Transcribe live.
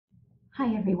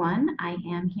Hi everyone, I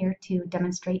am here to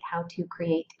demonstrate how to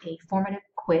create a formative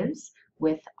quiz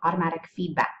with automatic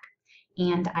feedback.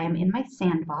 And I am in my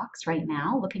sandbox right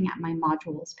now looking at my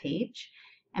modules page.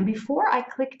 And before I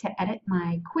click to edit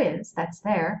my quiz that's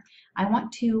there, I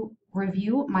want to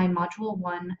review my Module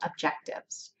 1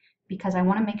 objectives because I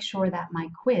want to make sure that my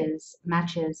quiz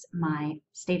matches my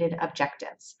stated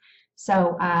objectives.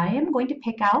 So I am going to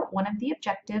pick out one of the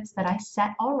objectives that I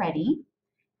set already,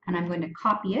 and I'm going to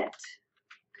copy it,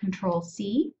 Control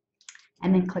C,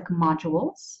 and then click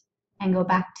Modules, and go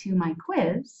back to my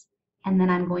quiz, and then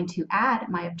I'm going to add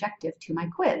my objective to my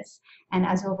quiz. And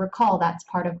as you'll recall, that's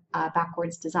part of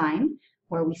backwards design,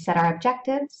 where we set our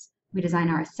objectives, we design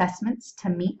our assessments to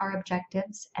meet our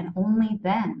objectives, and only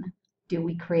then do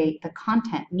we create the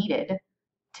content needed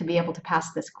to be able to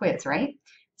pass this quiz, right?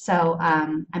 So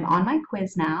I'm on my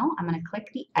quiz now. I'm going to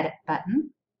click the Edit button,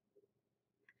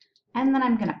 and then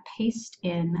I'm going to paste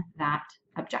in that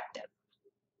objective.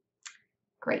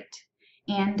 Great.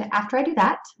 And after I do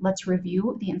that, let's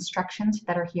review the instructions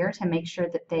that are here to make sure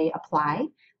that they apply.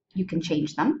 You can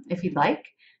change them if you'd like.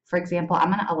 For example,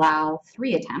 I'm going to allow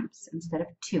 3 attempts instead of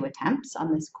 2 attempts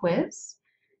on this quiz.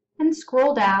 And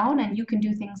scroll down, and you can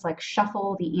do things like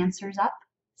shuffle the answers up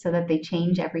so that they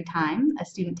change every time a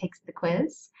student takes the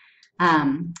quiz,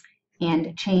 and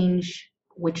change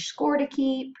which score to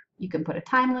keep. You can put a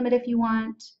time limit if you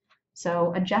want.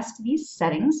 So adjust these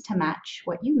settings to match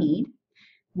what you need.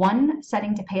 One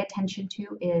setting to pay attention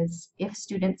to is if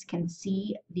students can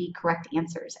see the correct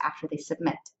answers after they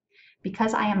submit.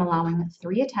 Because I am allowing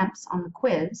 3 attempts on the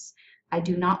quiz, I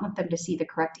do not want them to see the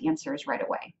correct answers right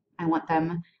away. I want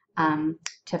them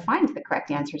to find the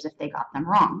correct answers if they got them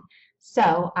wrong.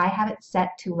 So I have it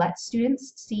set to let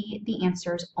students see the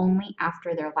answers only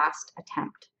after their last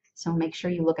attempt. So make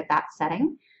sure you look at that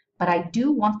setting. But I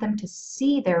do want them to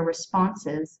see their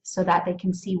responses so that they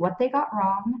can see what they got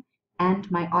wrong and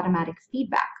my automatic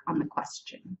feedback on the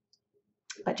question,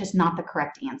 but just not the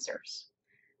correct answers.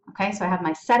 Okay, so I have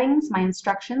my settings, my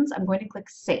instructions. I'm going to click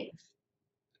Save.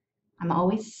 I'm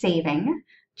always saving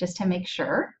just to make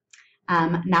sure.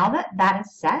 Now that that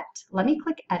is set, let me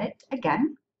click Edit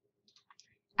again,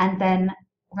 and then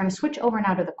we're going to switch over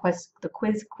now to the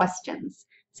quiz questions.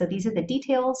 So these are the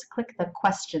details. Click the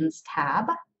Questions tab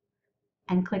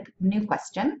and click New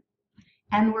Question.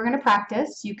 And we're going to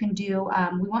practice. You can do,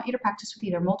 we want you to practice with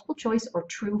either multiple choice or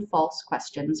true-false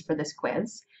questions for this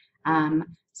quiz.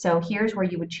 So here's where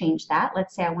you would change that.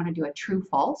 Let's say I want to do a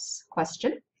true-false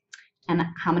question. And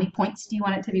how many points do you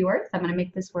want it to be worth? I'm going to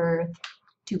make this worth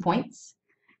 2 points.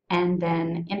 And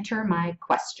then enter my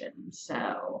question.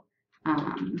 So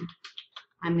I'm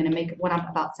going to make one up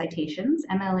about citations.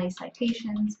 MLA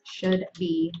citations should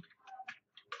be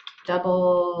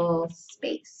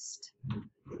double-spaced.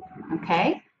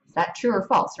 Okay, is that true or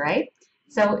false, right?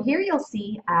 So here you'll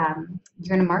see you're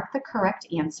going to mark the correct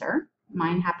answer.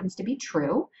 Mine happens to be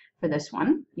true for this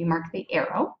one. You mark the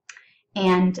arrow.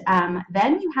 And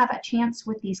then you have a chance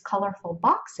with these colorful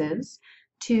boxes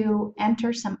to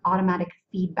enter some automatic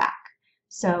feedback.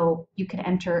 So you can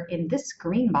enter in this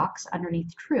green box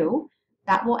underneath true.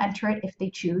 That will enter it if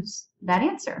they choose that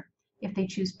answer. If they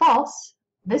choose false,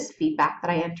 this feedback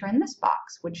that I enter in this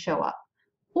box would show up.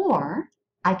 Or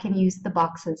I can use the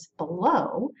boxes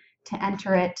below to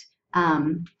enter it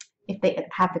if they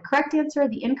have the correct answer,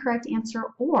 the incorrect answer,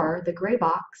 or the gray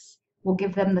box will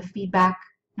give them the feedback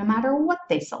no matter what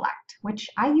they select, which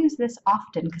I use this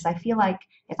often because I feel like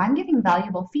if I'm giving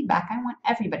valuable feedback, I want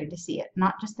everybody to see it,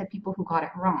 not just the people who got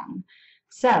it wrong.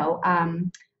 So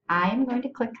I'm going to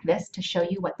click this to show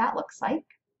you what that looks like.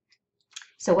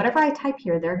 So whatever I type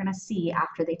here, they're going to see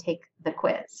after they take the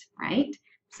quiz, right?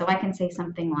 So I can say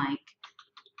something like,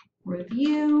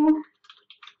 review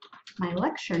my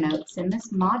lecture notes in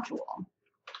this module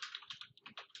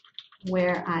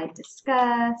where I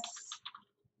discuss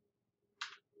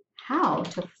how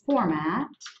to format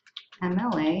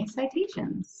MLA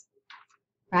citations,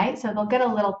 right? So they'll get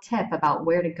a little tip about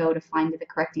where to go to find the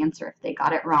correct answer if they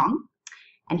got it wrong.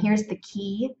 And here's the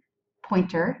key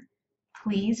pointer.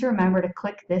 Please remember to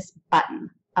click this button,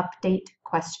 Update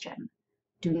Question.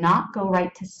 Do not go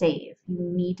right to Save. You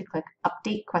need to click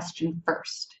Update Question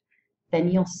first.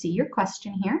 Then you'll see your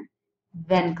question here,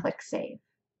 then click Save.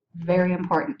 Very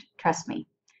important, trust me.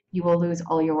 You will lose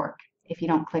all your work if you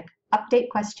don't click Update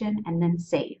Question and then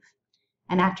Save.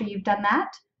 And after you've done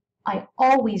that, I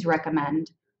always recommend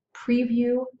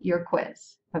preview your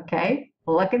quiz, okay?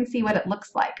 Look and see what it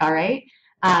looks like, all right?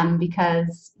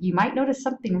 Because you might notice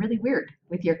something really weird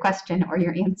with your question or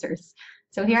your answers.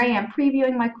 So here I am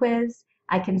previewing my quiz.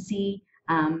 I can see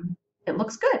it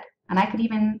looks good, and I could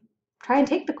even try and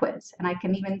take the quiz, and I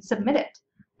can even submit it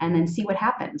and then see what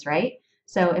happens, right?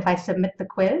 So if I submit the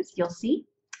quiz, you'll see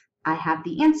I have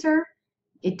the answer.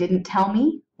 It didn't tell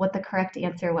me what the correct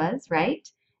answer was, right?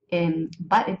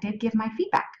 But it did give my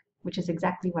feedback, which is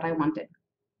exactly what I wanted.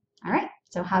 All right,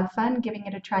 so have fun giving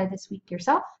it a try this week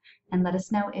yourself, and let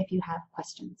us know if you have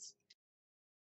questions.